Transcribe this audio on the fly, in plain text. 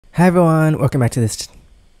Hi everyone, welcome back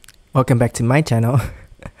to my channel.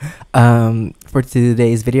 For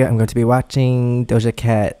today's video, I'm going to be watching Doja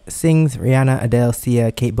Cat sings, Rihanna, Adele,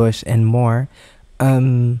 Sia, Kate Bush, and more.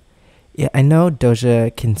 Yeah, I know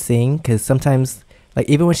Doja can sing because sometimes, like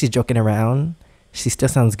even when she's joking around, she still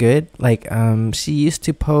sounds good. Like she used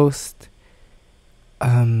to post,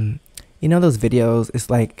 you know those videos? It's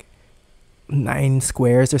like 9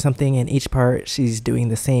 squares or something, and each part she's doing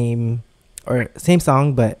the same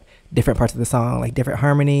song but different parts of the song, like different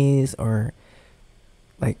harmonies, or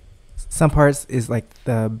like some parts is like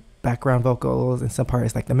the background vocals and some part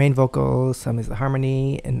is like the main vocals, some is the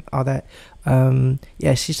harmony and all that.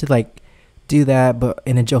 Yeah, she should like do that but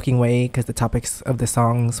in a joking way because the topics of the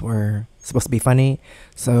songs were supposed to be funny.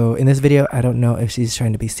 So in this video, I don't know if she's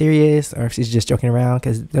trying to be serious or if she's just joking around,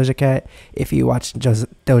 because Doja Cat, if you watch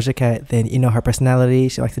Doja Cat, then you know her personality.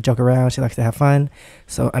 She likes to joke around, she likes to have fun.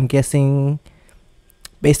 So I'm guessing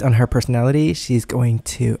based on her personality, she's going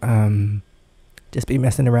to just be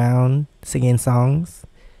messing around, singing songs,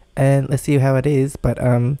 and let's see how it is. But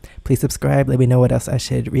please subscribe, let me know what else I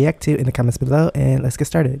should react to in the comments below, and let's get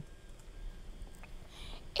started.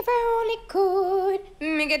 If I only could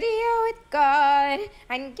make a deal with God,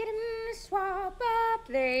 I'd get him to swap up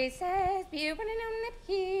places, be running on that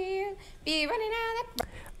hill, be running on that.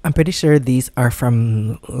 I'm pretty sure these are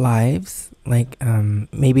from lives, like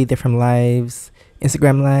maybe they're from lives,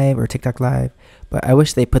 Instagram live or TikTok live, but I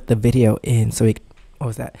wish they put the video in so what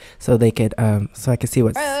was that? So they could so I could see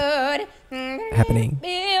what's happening.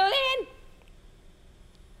 Building,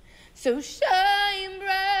 so shine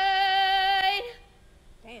bright.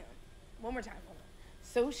 Damn, one more time. Hold on.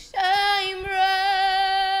 So shine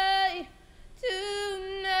bright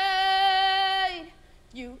tonight,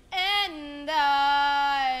 you and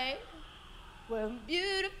I were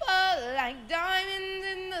beautiful like diamonds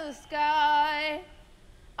in the sky.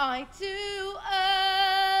 I too,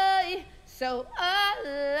 so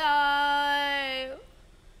alive.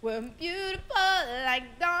 We're beautiful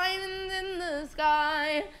like diamonds in the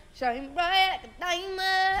sky. Shine bright like a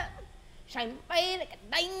diamond. Shine bright like a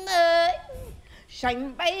diamond.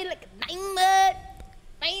 Shine bright like a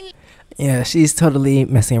diamond. Yeah, she's totally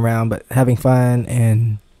messing around but having fun,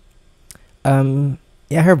 and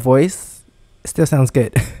yeah, her voice still sounds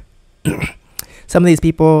good. Some of these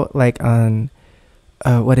people, like on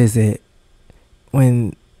what is it,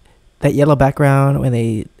 when that yellow background, when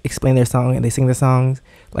they explain their song and they sing the songs,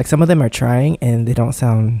 like some of them are trying and they don't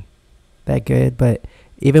sound that good, but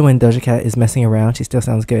even when Doja Cat is messing around, she still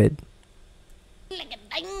sounds good. Like a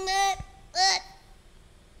diamond.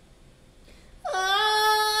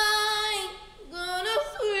 I'm gonna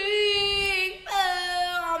swing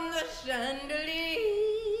from the chandelier,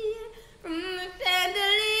 from the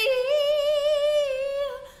chandelier.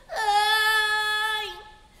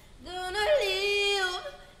 I'm gonna live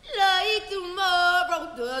like tomorrow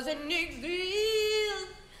doesn't exist,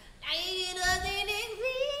 like it doesn't exist.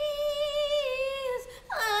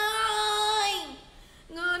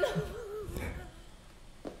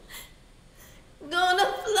 I'm gonna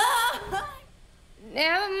fly.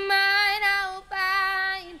 Never mind, I'll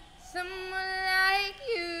find someone like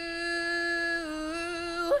you.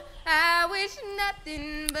 I wish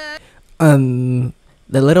nothing but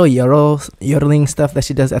the little yodeling stuff that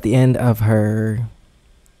she does at the end of her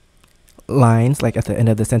lines, like at the end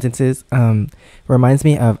of the sentences, reminds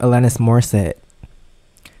me of Alanis Morissette.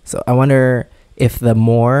 So I wonder if the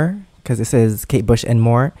more, because it says Kate Bush and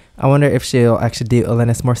more, I wonder if she'll actually do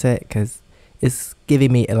Alanis Morissette, because it's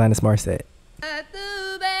giving me Alanis Morissette.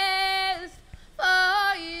 the best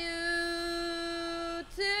for you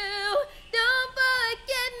too. Don't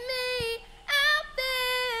forget me. I'll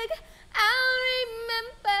think I'll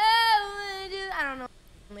remember you. I don't know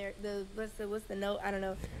what's the note? I don't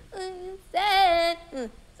know.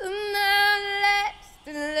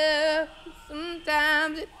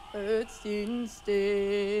 Sometimes it hurts instead.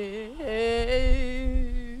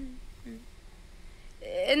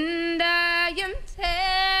 And I am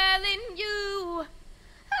telling you,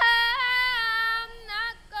 I'm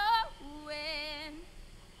not going.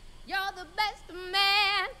 You're the best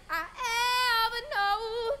man I ever know.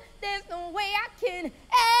 There's no way I can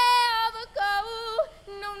ever go.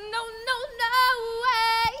 No, no, no, no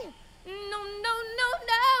way. No, no, no,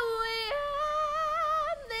 no way.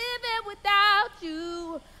 I'm living without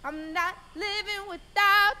you. I'm not living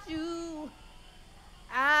without you.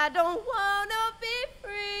 I don't wanna be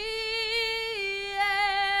free.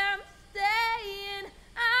 I'm staying,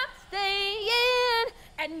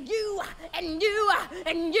 and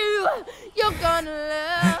you're gonna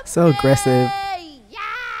love So aggressive. me. Yeah,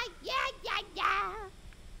 yeah, yeah, yeah.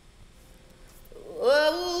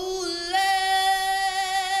 Whoa.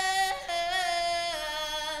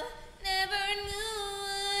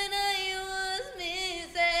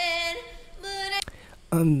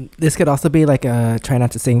 This could also be like a try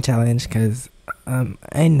not to sing challenge because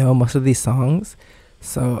I know most of these songs,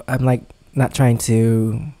 so I'm like not trying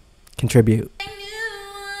to contribute.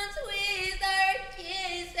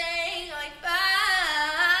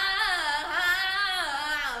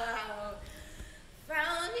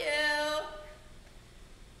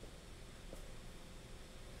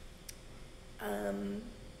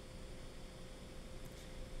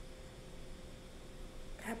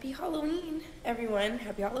 Happy Halloween, everyone.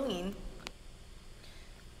 Happy Halloween.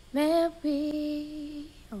 Mary.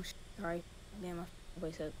 Oh, sorry. Man, my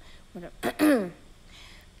voice up.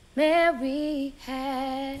 Mary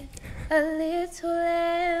had a little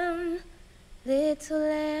lamb, little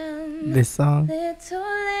lamb. This song. Little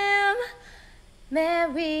lamb.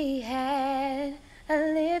 Mary had a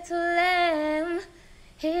little lamb.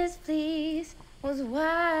 His fleece was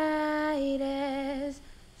white as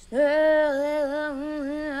snow.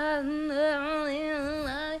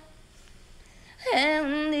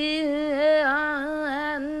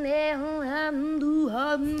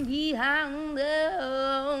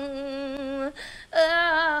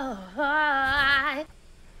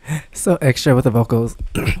 So extra with the vocals.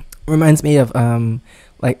 Reminds me of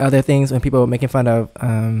like other things when people were making fun of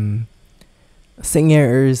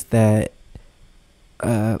singers that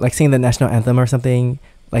like sing the national anthem or something.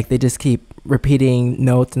 Like they just keep repeating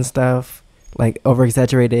notes and stuff, like over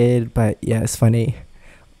exaggerated, but yeah, it's funny.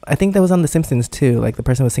 I think that was on The Simpsons too. Like the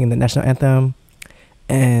person was singing the national anthem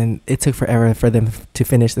and it took forever for them to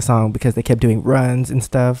finish the song because they kept doing runs and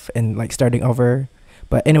stuff and like starting over.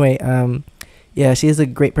 But anyway, yeah, she has a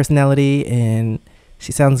great personality and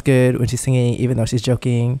she sounds good when she's singing, even though she's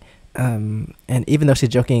joking. And even though she's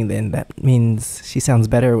joking, then that means she sounds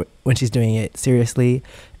better when she's doing it seriously.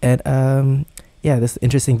 And yeah, this is an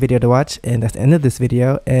interesting video to watch, and that's the end of this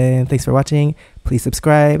video. And thanks for watching. Please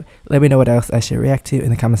subscribe. Let me know what else I should react to in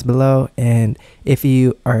the comments below. And if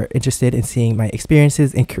you are interested in seeing my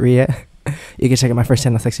experiences in Korea, you can check out my first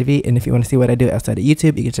channel, SEKSHI V. And if you want to see what I do outside of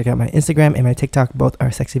YouTube, you can check out my Instagram and my TikTok. Both are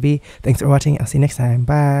SEKSHI V. Thanks for watching. I'll see you next time.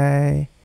 Bye.